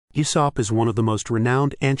Aesop is one of the most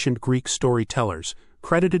renowned ancient Greek storytellers,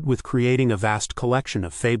 credited with creating a vast collection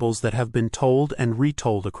of fables that have been told and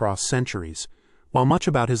retold across centuries. While much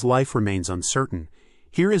about his life remains uncertain,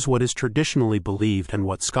 here is what is traditionally believed and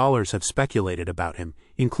what scholars have speculated about him,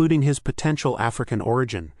 including his potential African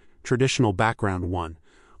origin. Traditional background 1.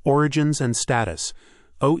 Origins and status.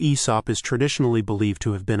 Aesop is traditionally believed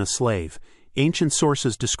to have been a slave. Ancient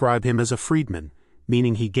sources describe him as a freedman,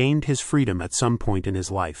 meaning he gained his freedom at some point in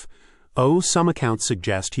his life. Some accounts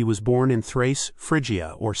suggest he was born in Thrace,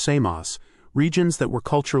 Phrygia, or Samos, regions that were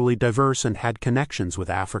culturally diverse and had connections with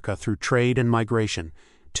Africa through trade and migration.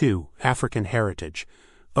 2. African heritage.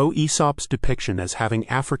 Aesop's depiction as having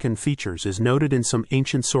African features is noted in some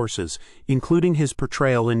ancient sources, including his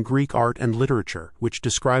portrayal in Greek art and literature, which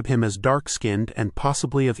describe him as dark-skinned and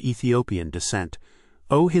possibly of Ethiopian descent.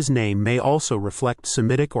 His name may also reflect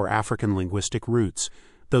Semitic or African linguistic roots,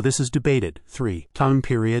 though this is debated. 3. Time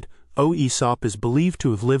period. Aesop is believed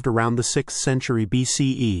to have lived around the 6th century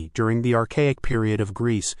BCE during the Archaic period of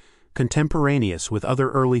Greece, contemporaneous with other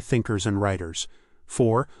early thinkers and writers.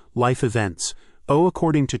 4. Life events.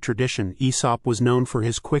 According to tradition, Aesop was known for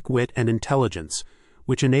his quick wit and intelligence,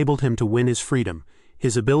 which enabled him to win his freedom.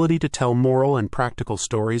 His ability to tell moral and practical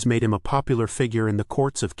stories made him a popular figure in the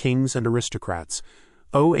courts of kings and aristocrats.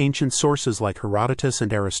 Ancient sources like Herodotus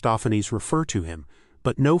and Aristophanes refer to him,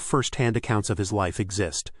 but no first-hand accounts of his life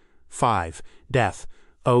exist. 5. Death.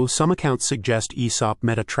 Some accounts suggest Aesop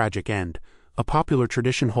met a tragic end. A popular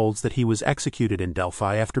tradition holds that he was executed in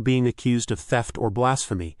Delphi after being accused of theft or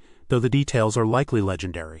blasphemy, though the details are likely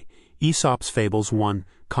legendary. Aesop's Fables 1.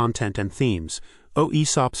 Content and themes.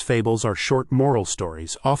 Aesop's fables are short moral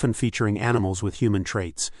stories, often featuring animals with human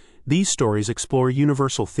traits. These stories explore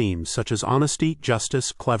universal themes such as honesty,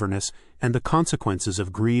 justice, cleverness, and the consequences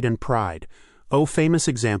of greed and pride. Famous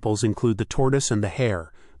examples include the tortoise and the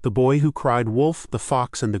hare, the boy who cried wolf, the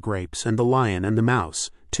fox and the grapes, and the lion and the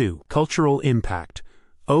mouse. 2. Cultural impact.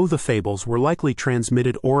 The fables were likely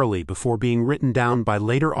transmitted orally before being written down by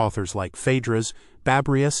later authors like Phaedrus,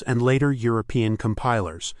 Babrius, and later European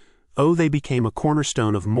compilers. They became a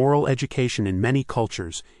cornerstone of moral education in many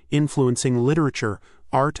cultures, influencing literature,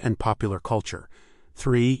 art, and popular culture.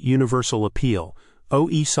 3. Universal appeal.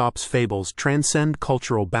 Aesop's fables transcend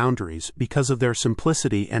cultural boundaries because of their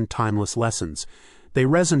simplicity and timeless lessons. They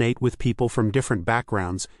resonate with people from different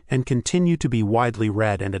backgrounds and continue to be widely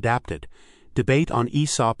read and adapted. Debate on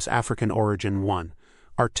Aesop's African origin. 1.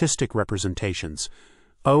 Artistic representations.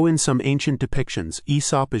 In some ancient depictions,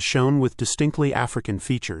 Aesop is shown with distinctly African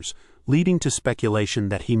features, leading to speculation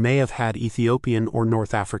that he may have had Ethiopian or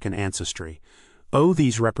North African ancestry.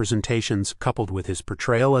 These representations, coupled with his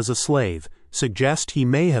portrayal as a slave, suggest he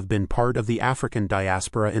may have been part of the African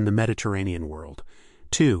diaspora in the Mediterranean world.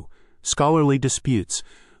 2. Scholarly disputes.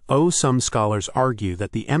 Some scholars argue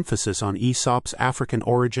that the emphasis on Aesop's African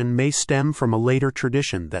origin may stem from a later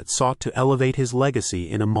tradition that sought to elevate his legacy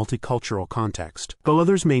in a multicultural context, while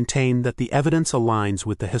others maintain that the evidence aligns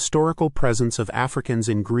with the historical presence of Africans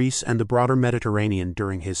in Greece and the broader Mediterranean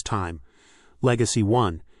during his time. Legacy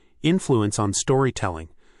 1. Influence on storytelling.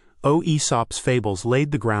 Aesop's fables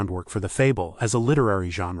laid the groundwork for the fable as a literary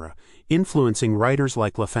genre, influencing writers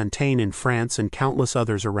like La Fontaine in France and countless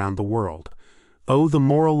others around the world. The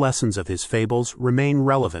moral lessons of his fables remain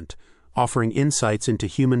relevant, offering insights into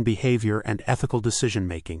human behavior and ethical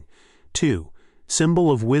decision-making. 2.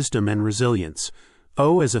 Symbol of wisdom and resilience.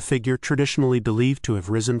 As a figure traditionally believed to have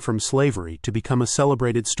risen from slavery to become a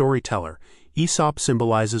celebrated storyteller, Aesop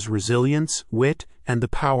symbolizes resilience, wit, and the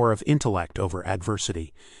power of intellect over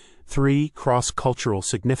adversity. 3. Cross-cultural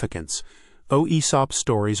significance. Aesop's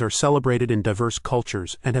stories are celebrated in diverse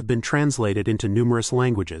cultures and have been translated into numerous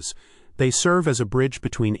languages. They serve as a bridge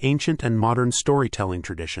between ancient and modern storytelling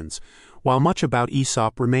traditions. While much about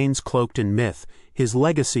Aesop remains cloaked in myth, his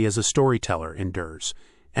legacy as a storyteller endures,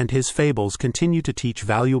 and his fables continue to teach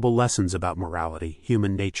valuable lessons about morality,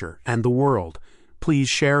 human nature, and the world. Please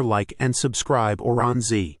share, like, and subscribe or on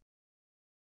Z.